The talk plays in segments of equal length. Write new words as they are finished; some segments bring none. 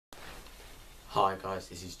Hi guys,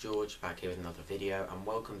 this is George back here with another video, and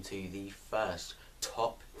welcome to the first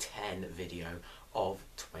top 10 video of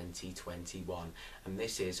 2021, and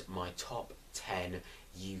this is my top 10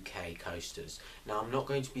 UK coasters. Now I'm not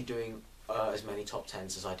going to be doing as many top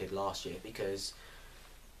 10s as I did last year because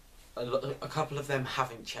a couple of them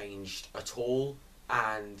haven't changed at all,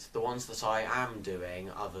 and the ones that I am doing,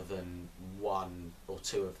 other than one or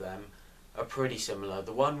two of them, are pretty similar.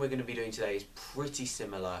 The one we're going to be doing today is pretty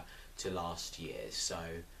similar to last year's,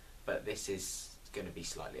 but this is going to be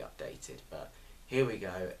slightly updated. But here we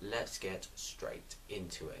go, let's get straight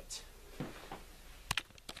into it.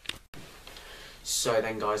 So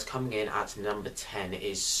then guys, coming in at number 10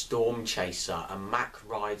 is Storm Chaser, a Mack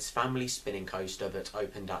Rides family spinning coaster that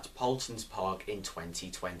opened at Paultons Park in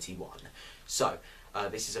 2021. So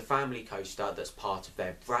this is a family coaster that's part of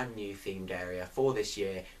their brand new themed area for this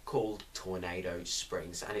year called Tornado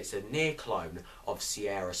Springs, and it's a near clone of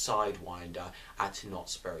Sierra Sidewinder at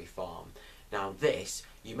Knott's Berry Farm. Now this,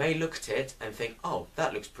 you may look at it and think, oh,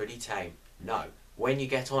 that looks pretty tame. No, when you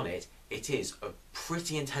get on it, it is a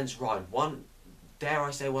pretty intense ride. Dare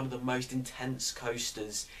I say, one of the most intense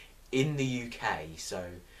coasters in the UK. So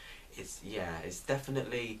it's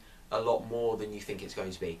definitely a lot more than you think it's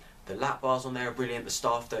going to be. The lap bars on there are brilliant. The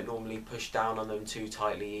staff don't normally push down on them too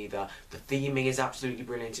tightly either. The theming is absolutely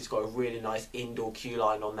brilliant. It's got a really nice indoor queue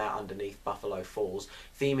line on there underneath Buffalo Falls.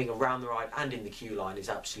 Theming around the ride and in the queue line is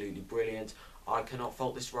absolutely brilliant. I cannot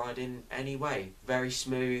fault this ride in any way. Very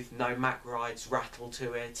smooth, no Mack Rides rattle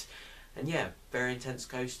to it. And yeah, very intense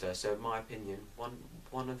coaster. So in my opinion,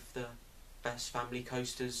 one of the best family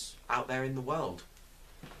coasters out there in the world.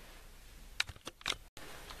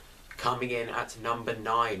 Coming in at number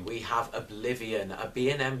 9, we have Oblivion, a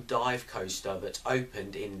B&M dive coaster that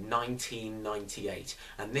opened in 1998,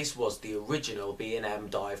 and this was the original B&M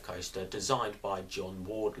dive coaster designed by John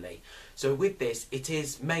Wardley. So with this, it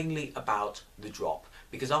is mainly about the drop,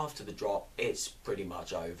 because after the drop, it's pretty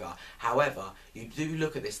much over. However, you do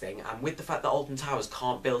look at this thing, and with the fact that Alton Towers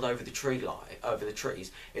can't build over the trees,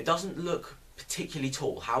 it doesn't look particularly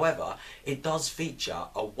tall. However, it does feature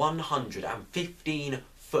a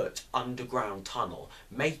 115-foot underground tunnel,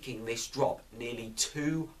 making this drop nearly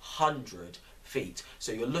 200 feet.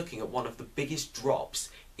 So you're looking at one of the biggest drops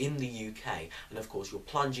in the UK, and of course you're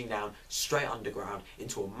plunging down straight underground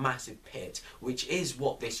into a massive pit, which is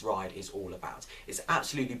what this ride is all about. It's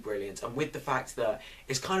absolutely brilliant, and with the fact that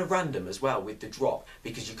it's kind of random as well with the drop,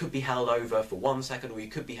 because you could be held over for 1 second or you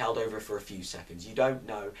could be held over for a few seconds. You don't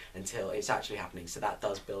know until it's actually happening, so that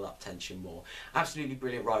does build up tension more. Absolutely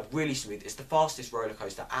brilliant ride, really smooth. It's the fastest roller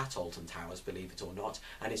coaster at Alton Towers, believe it or not,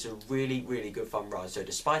 and it's a really good fun ride. So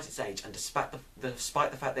despite its age and despite the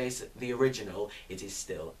fact that it's the original, it is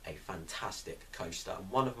still a fantastic coaster and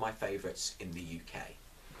one of my favourites in the UK.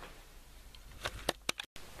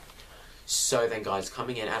 So then guys,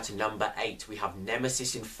 coming in at number 8, we have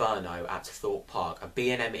Nemesis Inferno at Thorpe Park, a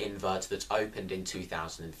B&M invert that opened in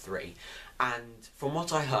 2003. And from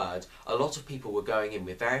what I heard, a lot of people were going in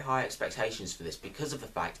with very high expectations for this because of the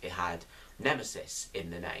fact it had Nemesis in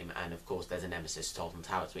the name, and of course there's a Nemesis at Alton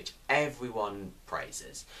Towers, which everyone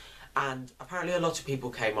praises. And apparently a lot of people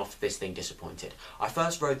came off this thing disappointed. I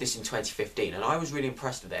first rode this in 2015 and I was really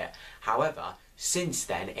impressed with it. However, since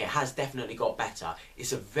then it has definitely got better.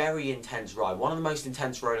 It's a very intense ride, one of the most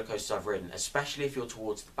intense roller coasters I've ridden, especially if you're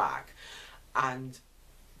towards the back. And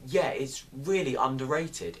yeah, it's really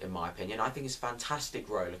underrated in my opinion. I think it's a fantastic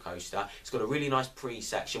roller coaster. It's got a really nice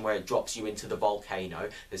pre-section where it drops you into the volcano.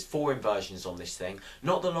 There's 4 inversions on this thing.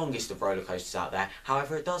 Not the longest of roller coasters out there.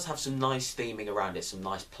 However, it does have some nice theming around it, some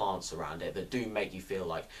nice plants around it that do make you feel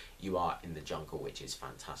like you are in the jungle, which is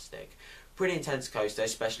fantastic. Pretty intense coaster,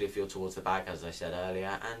 especially if you're towards the back, as I said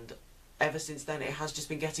earlier, and ever since then it has just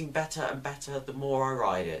been getting better and better the more I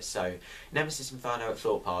ride it. So Nemesis Inferno at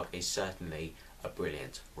Thorpe Park is certainly a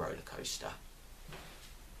brilliant roller coaster.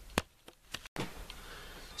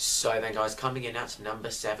 So then guys, coming in at number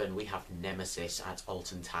 7, we have Nemesis at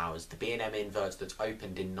Alton Towers, the B&M invert that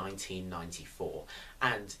opened in 1994.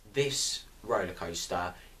 And this roller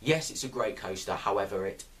coaster, yes, it's a great coaster, however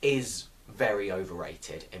it is very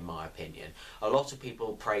overrated in my opinion. A lot of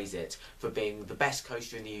people praise it for being the best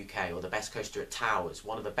coaster in the UK, or the best coaster at Towers,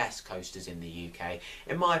 one of the best coasters in the UK.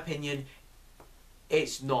 In my opinion,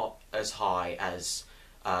 it's not as high as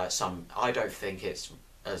some. I don't think it's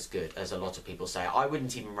as good as a lot of people say. I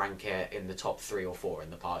wouldn't even rank it in the top 3 or 4 in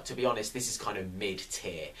the park. To be honest, this is kind of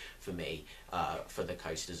mid-tier for me for the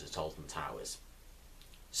coasters at Alton Towers.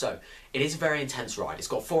 So, it is a very intense ride. It's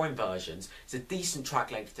got 4 inversions. It's a decent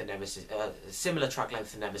track length to Nemesis, similar track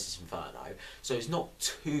length to Nemesis Inferno. So it's not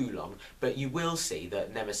too long, but you will see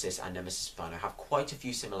that Nemesis and Nemesis Inferno have quite a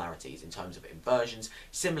few similarities in terms of inversions,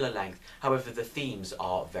 similar length. However, the themes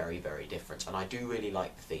are very, very different, and I do really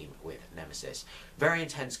like the theme with Nemesis. Very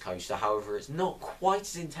intense coaster, however, it's not quite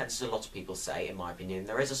as intense as a lot of people say, in my opinion.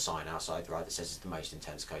 There is a sign outside the ride that says it's the most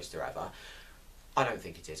intense coaster ever. I don't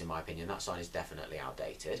think it is, in my opinion. That sign is definitely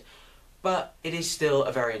outdated. But it is still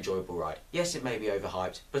a very enjoyable ride. Yes, it may be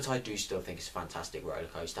overhyped, but I do still think it's a fantastic roller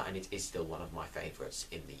coaster, and it is still one of my favourites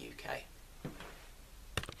in the UK.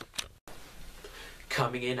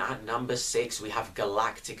 Coming in at number 6, we have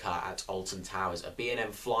Galactica at Alton Towers, a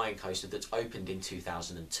B&M flying coaster that's opened in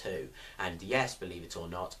 2002. And yes, believe it or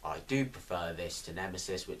not, I do prefer this to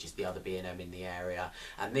Nemesis, which is the other B&M in the area,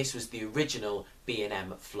 and this was the original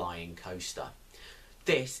B&M flying coaster.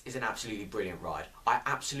 This is an absolutely brilliant ride. I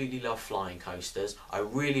absolutely love flying coasters. I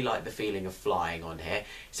really like the feeling of flying on here.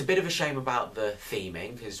 It's a bit of a shame about the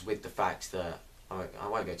theming, because with the fact that, I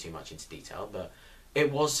won't go too much into detail, but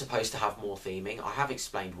it was supposed to have more theming. I have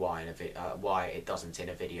explained why, why it doesn't in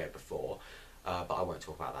a video before, but I won't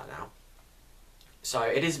talk about that now. So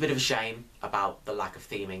it is a bit of a shame about the lack of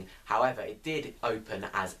theming. However, it did open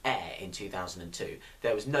as Air in 2002.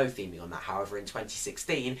 There was no theming on that. However, in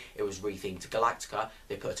 2016, it was rethemed to Galactica.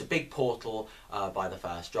 They put a big portal by the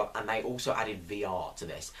first drop, and they also added VR to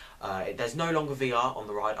this. There's no longer VR on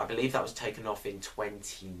the ride. I believe that was taken off in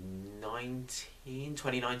 2019,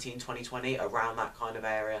 2020, around that kind of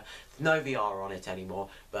area. No VR on it anymore,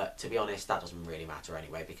 but to be honest, that doesn't really matter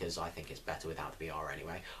anyway, because I think it's better without the VR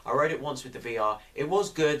anyway. I rode it once with the VR. It was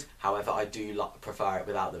good, however, I do prefer it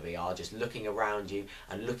without the VR, just looking around you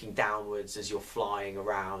and looking downwards as you're flying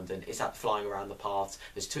around, and it's that flying around the paths.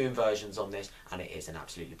 There's 2 inversions on this, and it is an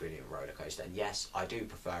absolutely brilliant roller coaster, and yes, I do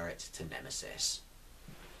prefer it to Nemesis.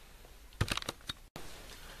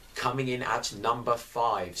 Coming in at number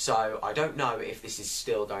 5, so I don't know if this is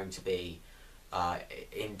still going to be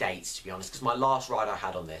in dates, to be honest, because my last ride I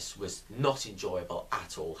had on this was not enjoyable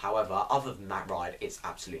at all. However, other than that ride, it's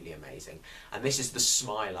absolutely amazing. And this is the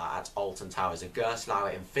Smiler at Alton Towers, a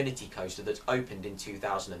Gerstlauer Infinity coaster that's opened in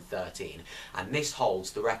 2013. And this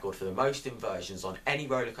holds the record for the most inversions on any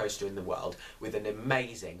roller coaster in the world, with an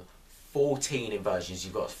amazing 14 inversions.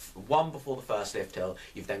 You've got 1 before the first lift hill,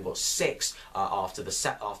 you've then got 6 after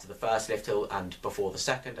the first lift hill and before the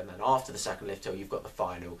second, and then after the second lift hill you've got the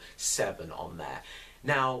final 7 on there.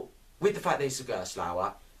 Now, with the fact that it's a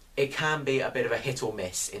Gerstlauer, it can be a bit of a hit or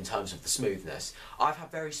miss in terms of the smoothness. I've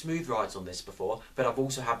had very smooth rides on this before, but I've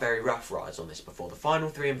also had very rough rides on this before. The final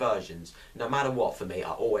 3 inversions, no matter what for me,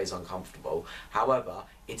 are always uncomfortable. However,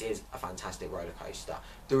 it is a fantastic roller coaster.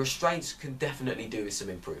 The restraints can definitely do with some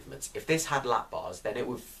improvements. If this had lap bars, then it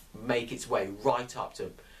would make its way right up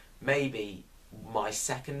to maybe my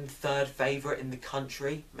 2nd, 3rd favourite in the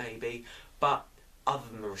country, maybe. But other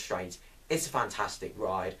than the restraints, it's a fantastic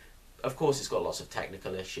ride. Of course, it's got lots of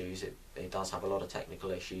technical issues. It does have a lot of technical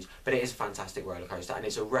issues, but it is a fantastic roller coaster, and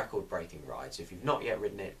it's a record-breaking ride. So if you've not yet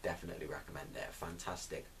ridden it, definitely recommend it. A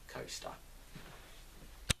fantastic coaster.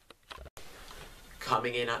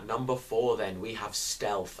 Coming in at number 4 then, we have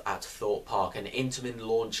Stealth at Thorpe Park, an Intamin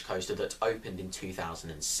launch coaster that opened in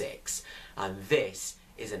 2006. And this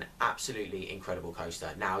is an absolutely incredible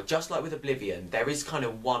coaster. Now, just like with Oblivion, there is kind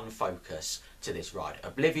of one focus to this ride.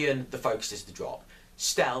 Oblivion, the focus is the drop.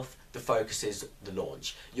 Stealth, the focus is the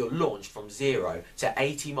launch. You're launched from 0 to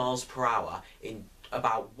 80 miles per hour in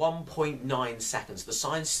about 1.9 seconds. The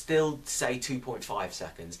signs still say 2.5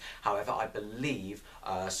 seconds. However, I believe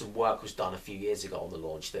some work was done a few years ago on the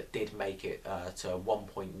launch that did make it to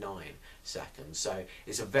 1.9 seconds. So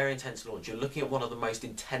it's a very intense launch. You're looking at one of the most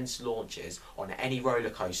intense launches on any roller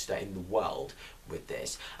coaster in the world with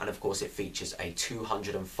this. And of course, it features a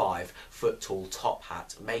 205-foot tall top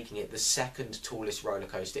hat, making it the 2nd tallest roller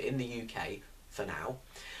coaster in the UK for now.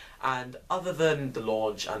 And other than the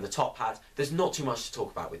launch and the top hat, there's not too much to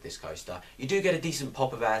talk about with this coaster. You do get a decent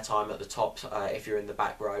pop of airtime at the top if you're in the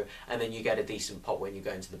back row, and then you get a decent pop when you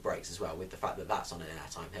go into the brakes as well, with the fact that that's on an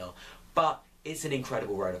airtime hill. But it's an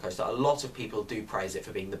incredible roller coaster. A lot of people do praise it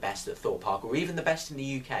for being the best at Thorpe Park, or even the best in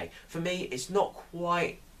the UK. For me, it's not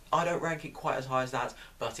quite, I don't rank it quite as high as that,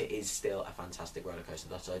 but it is still a fantastic roller coaster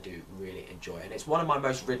that I do really enjoy. And it's one of my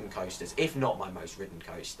most ridden coasters, if not my most ridden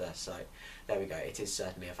coaster. So there we go, it is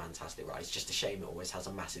certainly a fantastic ride. It's just a shame it always has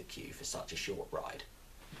a massive queue for such a short ride.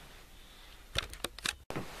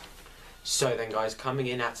 So then guys, coming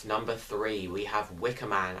in at number 3, we have Wicker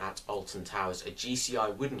Man at Alton Towers, a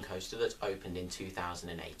GCI wooden coaster that opened in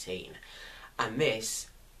 2018. And this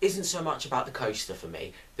isn't so much about the coaster for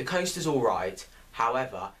me. The coaster's alright,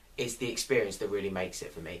 however, it's the experience that really makes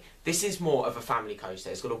it for me. This is more of a family coaster.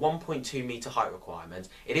 It's got a 1.2 metre height requirement.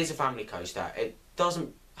 It is a family coaster. It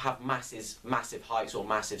doesn't have massive heights or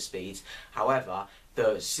massive speeds. However,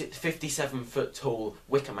 the 57-foot tall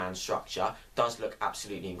Wickerman structure does look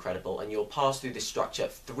absolutely incredible, and you'll pass through this structure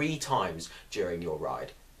 3 times during your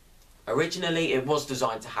ride. Originally, it was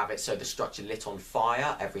designed to have it so the structure lit on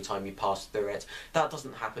fire every time you passed through it. That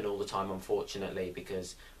doesn't happen all the time, unfortunately,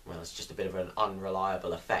 because, well, it's just a bit of an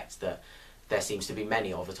unreliable effect that there seems to be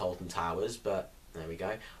many of at Alton Towers, but there we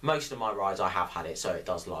go. Most of my rides I have had it so it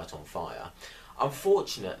does light on fire.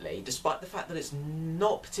 Unfortunately, despite the fact that it's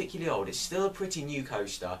not particularly old, it's still a pretty new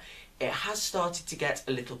coaster, it has started to get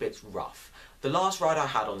a little bit rough. The last ride I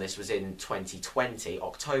had on this was in 2020,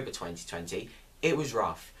 October 2020. It was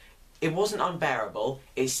rough. It wasn't unbearable,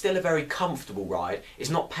 it's still a very comfortable ride, it's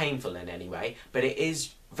not painful in any way, but it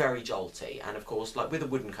is very jolty, and of course, like with a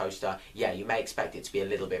wooden coaster, yeah, you may expect it to be a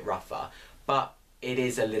little bit rougher, but it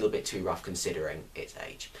is a little bit too rough considering its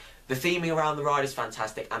age. The theming around the ride is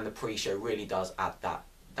fantastic, and the pre-show really does add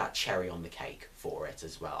that cherry on the cake for it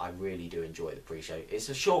as well. I really do enjoy the pre-show. It's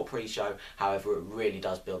a short pre-show, however, it really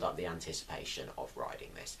does build up the anticipation of riding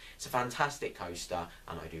this. It's a fantastic coaster,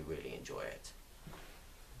 and I do really enjoy it.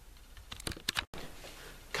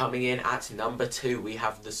 Coming in at number 2, we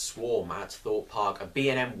have the Swarm at Thorpe Park, a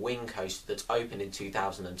B&M wing coaster that's opened in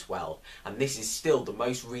 2012, and this is still the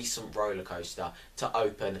most recent roller coaster to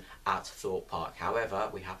open at Thorpe Park. However,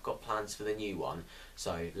 we have got plans for the new one,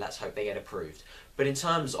 so let's hope they get approved. But in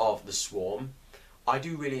terms of the Swarm, I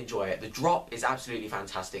do really enjoy it. The drop is absolutely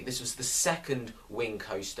fantastic. This was the second wing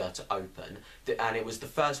coaster to open, and it was the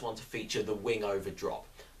first one to feature the wing over drop.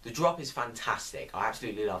 The drop is fantastic. I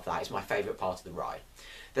absolutely love that. It's my favourite part of the ride.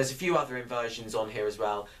 There's a few other inversions on here as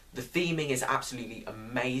well. The theming is absolutely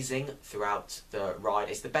amazing throughout the ride.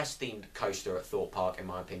 It's the best themed coaster at Thorpe Park, in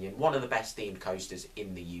my opinion. One of the best themed coasters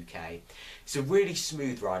in the UK. It's a really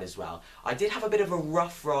smooth ride as well. I did have a bit of a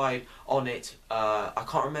rough ride on it. I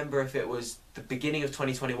can't remember if it was the beginning of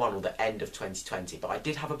 2021 or the end of 2020, but I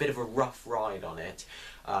did have a bit of a rough ride on it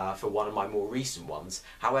for one of my more recent ones.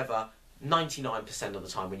 However, 99% of the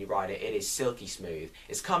time when you ride it, it is silky smooth.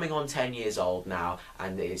 It's coming on 10 years old now,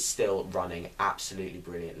 and it is still running absolutely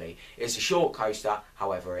brilliantly. It's a short coaster,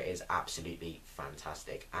 however, it is absolutely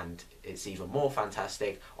fantastic, and it's even more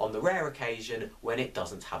fantastic on the rare occasion when it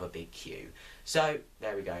doesn't have a big queue. So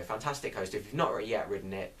there we go, fantastic coaster. If you've not yet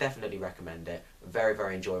ridden it, definitely recommend it. Very,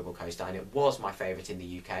 very enjoyable coaster, and it was my favourite in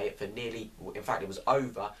the UK for nearly, in fact, it was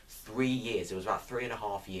over 3 years. It was about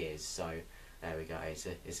 3.5 years, so there we go.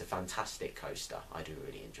 It's a fantastic coaster. I do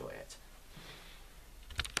really enjoy it.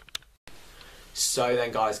 So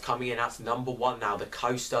then, guys, coming in at number 1 now, the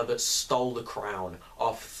coaster that stole the crown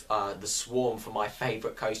off the Swarm for my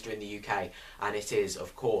favourite coaster in the UK, and it is,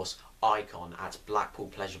 of course, Icon at Blackpool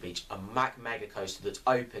Pleasure Beach, a Mack Mega coaster that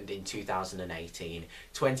opened in 2018.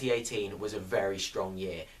 2018 was a very strong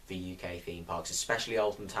year for UK theme parks, especially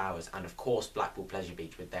Alton Towers, and of course Blackpool Pleasure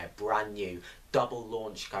Beach with their brand new double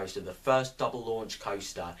launch coaster, the first double launch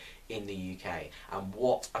coaster in the UK. And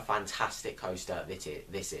what a fantastic coaster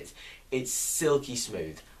this is. It's silky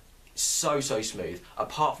smooth. So smooth,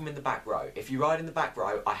 apart from in the back row. If you ride in the back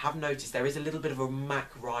row, I have noticed there is a little bit of a Mack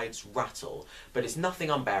Rides rattle, but it's nothing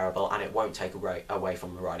unbearable, and it won't take away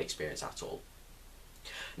from the ride experience at all.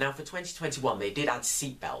 Now for 2021 they did add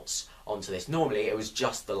seat belts onto this. Normally it was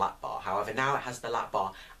just the lap bar, however now it has the lap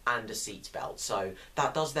bar and a seat belt, so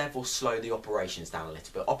that does therefore slow the operations down a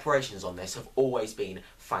little bit. Operations on this have always been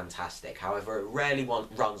fantastic, however it rarely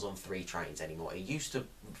runs on 3 trains anymore. It used to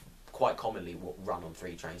quite commonly run on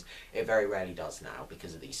 3 trains. It very rarely does now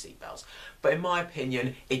because of these seatbelts. But in my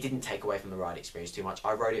opinion, it didn't take away from the ride experience too much.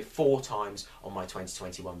 I rode it 4 times on my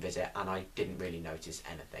 2021 visit and I didn't really notice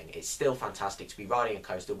anything. It's still fantastic to be riding a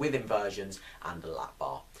coaster with inversions and a lap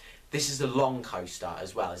bar. This is a long coaster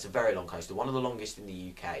as well. It's a very long coaster, one of the longest in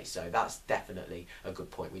the UK, so that's definitely a good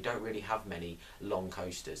point. We don't really have many long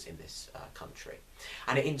coasters in this country.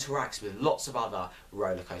 And it interacts with lots of other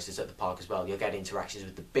roller coasters at the park as well. You'll get interactions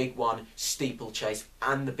with the big one, Steeplechase,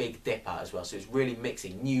 and the Big Dipper as well. So it's really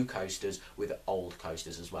mixing new coasters with old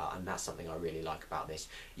coasters as well, and that's something I really like about this.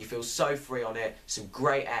 You feel so free on it, some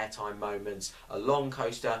great airtime moments, a long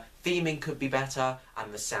coaster, theming could be better,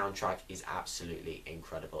 and the soundtrack is absolutely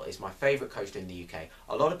incredible. It's my favourite coaster in the UK.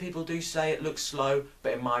 A lot of people do say it looks slow,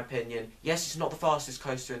 but in my opinion, yes, it's not the fastest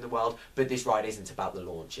coaster in the world, but this ride isn't about the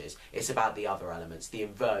launches. It's about the other elements, the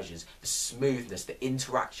inversions, the smoothness, the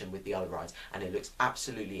interaction with the other rides, and it looks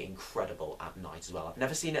absolutely incredible at night as well. I've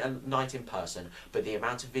never seen it at night in person, but the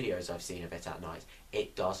amount of videos I've seen of it at night,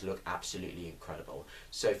 it does look absolutely incredible.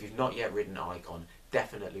 So if you've not yet ridden Icon,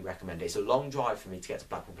 definitely recommend it. It's a long drive for me to get to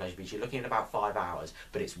Blackpool Pleasure Beach. You're looking at about 5 hours,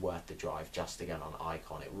 but it's worth the drive just to get on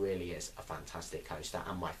Icon. It really is a fantastic coaster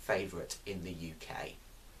and my favourite in the UK.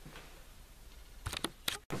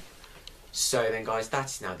 So then guys,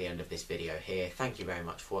 that's now the end of this video here. Thank you very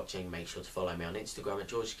much for watching. Make sure to follow me on Instagram at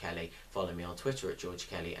George Kelly, follow me on Twitter at George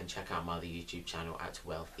Kelly, and check out my other YouTube channel at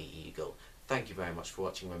Wealthy Eagle. Thank you very much for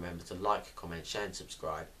watching. Remember to like, comment, share and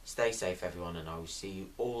subscribe. Stay safe everyone, and I will see you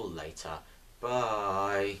all later.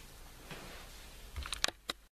 Bye.